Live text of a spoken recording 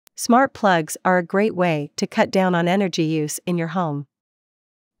Smart plugs are a great way to cut down on energy use in your home.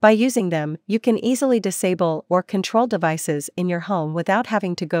 By using them, you can easily disable or control devices in your home without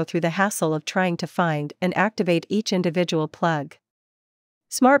having to go through the hassle of trying to find and activate each individual plug.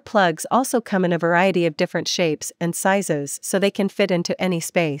 Smart plugs also come in a variety of different shapes and sizes so they can fit into any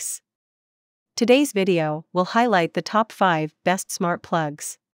space. Today's video will highlight the top 5 best smart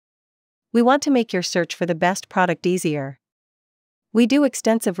plugs. We want to make your search for the best product easier. We do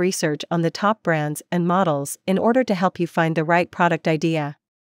extensive research on the top brands and models in order to help you find the right product idea.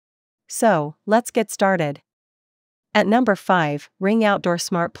 So, let's get started. At number 5, Ring Outdoor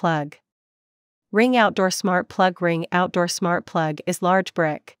Smart Plug. Ring Outdoor Smart Plug. Ring Outdoor Smart Plug is large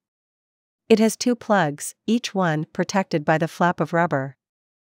brick. It has 2 plugs, each one protected by the flap of rubber.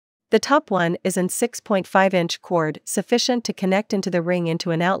 The top one is an 6.5-inch cord sufficient to connect into the ring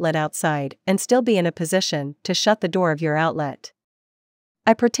into an outlet outside and still be in a position to shut the door of your outlet.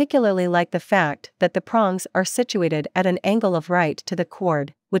 I particularly like the fact that the prongs are situated at an angle of right to the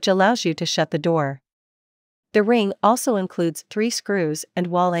cord, which allows you to shut the door. The ring also includes 3 screws and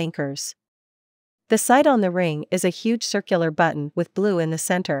wall anchors. The side on the ring is a huge circular button with blue in the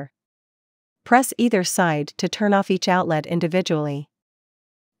center. Press either side to turn off each outlet individually.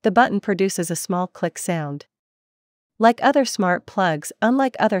 The button produces a small click sound. Unlike other smart plugs,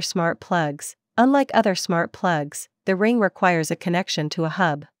 the ring requires a connection to a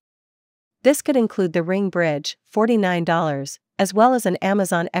hub. This could include the Ring Bridge, $49, as well as an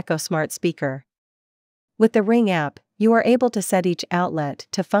Amazon Echo Smart speaker. With the Ring app, you are able to set each outlet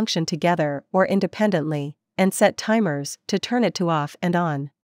to function together or independently, and set timers to turn it to off and on.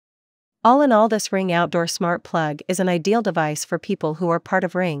 All in all, this Ring Outdoor Smart Plug is an ideal device for people who are part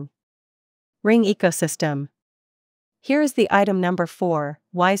of Ring ecosystem. Here is the item number 4,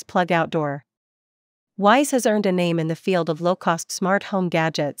 Wyze Plug Outdoor. Wyze has earned a name in the field of low-cost smart home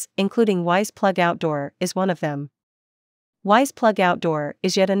gadgets, including Wyze Plug Outdoor is one of them. Wyze Plug Outdoor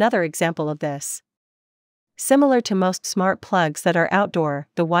is yet another example of this. Similar to most smart plugs that are outdoor,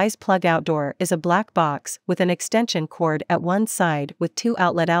 the Wyze Plug Outdoor is a black box with an extension cord at one side with 2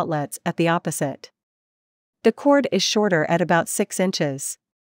 outlets at the opposite. The cord is shorter at about 6 inches.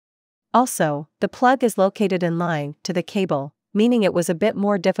 Also, the plug is located in line to the cable, meaning it was a bit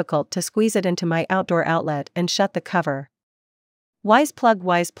more difficult to squeeze it into my outdoor outlet and shut the cover. Wyze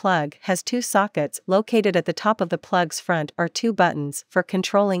Plug has 2 sockets located at the top of the plug's front are 2 buttons for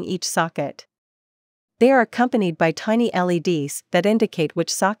controlling each socket. They are accompanied by tiny LEDs that indicate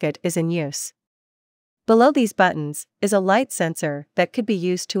which socket is in use. Below these buttons is a light sensor that could be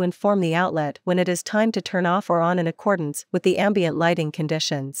used to inform the outlet when it is time to turn off or on in accordance with the ambient lighting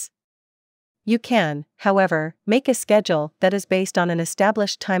conditions. You can, however, make a schedule that is based on an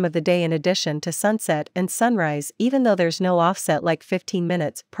established time of the day in addition to sunset and sunrise, even though there's no offset like 15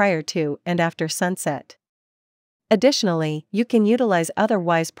 minutes prior to and after sunset. Additionally, you can utilize other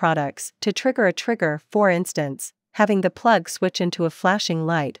Wyze products to trigger a trigger, for instance, having the plug switch into a flashing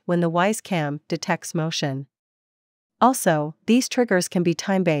light when the Wyze cam detects motion. Also, these triggers can be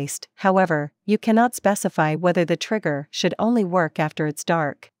time-based, however, you cannot specify whether the trigger should only work after it's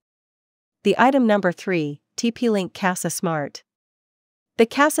dark. The item number 3, TP-Link Casa Smart. The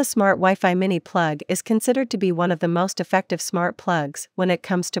Casa Smart Wi-Fi Mini Plug is considered to be one of the most effective smart plugs when it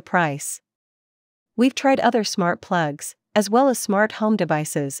comes to price. We've tried other smart plugs, as well as smart home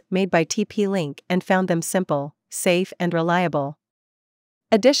devices made by TP-Link and found them simple, safe and reliable.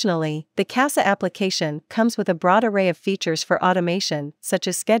 Additionally, the Casa application comes with a broad array of features for automation, such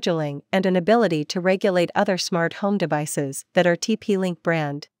as scheduling and an ability to regulate other smart home devices that are TP-Link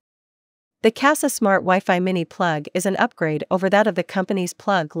brand. The Casa Smart Wi-Fi Mini Plug is an upgrade over that of the company's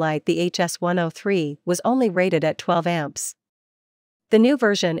plug Lite. The HS103 was only rated at 12 amps. The new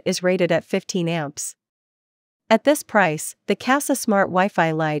version is rated at 15 amps. At this price, the Casa Smart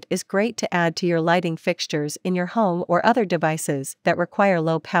Wi-Fi Lite is great to add to your lighting fixtures in your home or other devices that require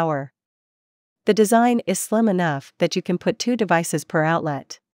low power. The design is slim enough that you can put 2 devices per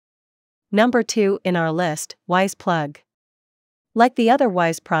outlet. Number 2 in our list, Wyze Plug. Like the other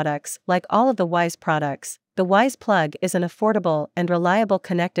Wyze products, the Wyze Plug is an affordable and reliable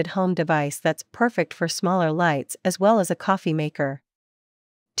connected home device that's perfect for smaller lights as well as a coffee maker.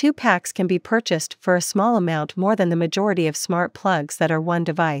 2 packs can be purchased for a small amount more than the majority of smart plugs that are one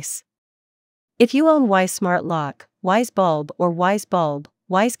device. If you own Wyze Smart Lock, Wyze Bulb or Wyze Bulb,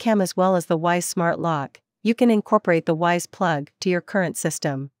 Wyze Cam as well as the Wyze Smart Lock, you can incorporate the Wyze Plug to your current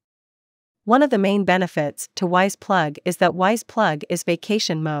system. One of the main benefits to Wyze Plug is that Wyze Plug is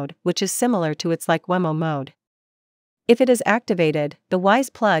vacation mode, which is similar to its like Wemo mode. If it is activated, the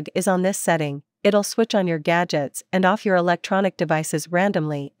Wyze Plug is on this setting, it'll switch on your gadgets and off your electronic devices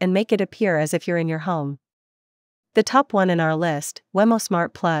randomly and make it appear as if you're in your home. The top one in our list, Wemo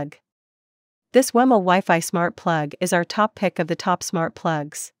Smart Plug. This Wemo Wi-Fi smart plug is our top pick of the top smart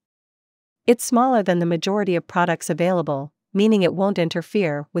plugs. It's smaller than the majority of products available, meaning it won't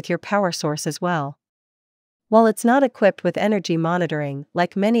interfere with your power source as well. While it's not equipped with energy monitoring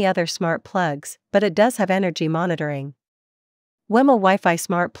like many other smart plugs, but it does have energy monitoring. Wemo Wi-Fi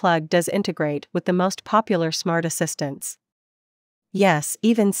smart plug does integrate with the most popular smart assistants. Yes,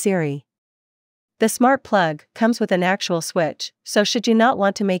 even Siri. The smart plug comes with an actual switch, so should you not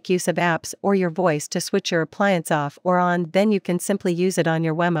want to make use of apps or your voice to switch your appliance off or on, then you can simply use it on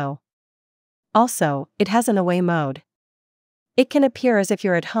your Wemo. Also, it has an away mode. It can appear as if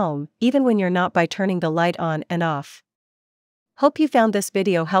you're at home, even when you're not, by turning the light on and off. Hope you found this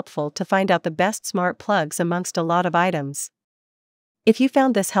video helpful to find out the best smart plugs amongst a lot of items. If you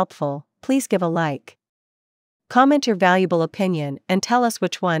found this helpful, please give a like. Comment your valuable opinion and tell us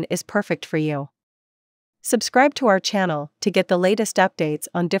which one is perfect for you. Subscribe to our channel to get the latest updates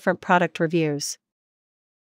on different product reviews.